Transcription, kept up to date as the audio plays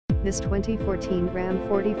This 2014 Ram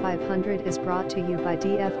 4500 is brought to you by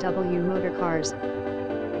DFW MOTORCARS.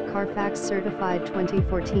 Carfax certified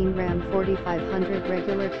 2014 Ram 4500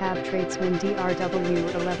 regular cab tradesman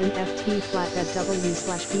DRW 11FT flatbed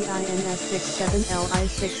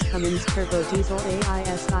W/BINS67LI6 Cummins turbo diesel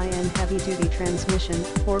AISIN heavy duty transmission,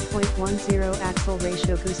 4.10 axle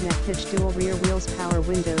ratio gooseneck hitch dual rear wheels power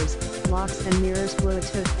windows, locks and mirrors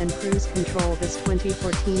Bluetooth and cruise control. This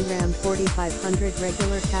 2014 Ram 4500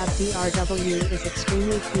 regular cab DRW is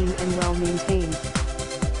extremely clean and well maintained.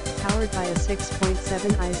 Powered by a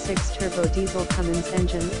 6.7 i6 turbo diesel Cummins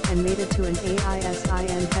engine, and mated to an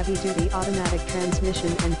AISIN heavy-duty automatic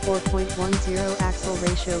transmission and 4.10 axle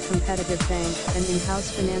ratio competitive bank and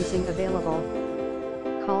in-house financing available.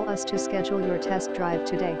 Call us to schedule your test drive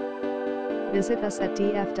today. Visit us at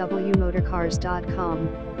dfwmotorcars.com.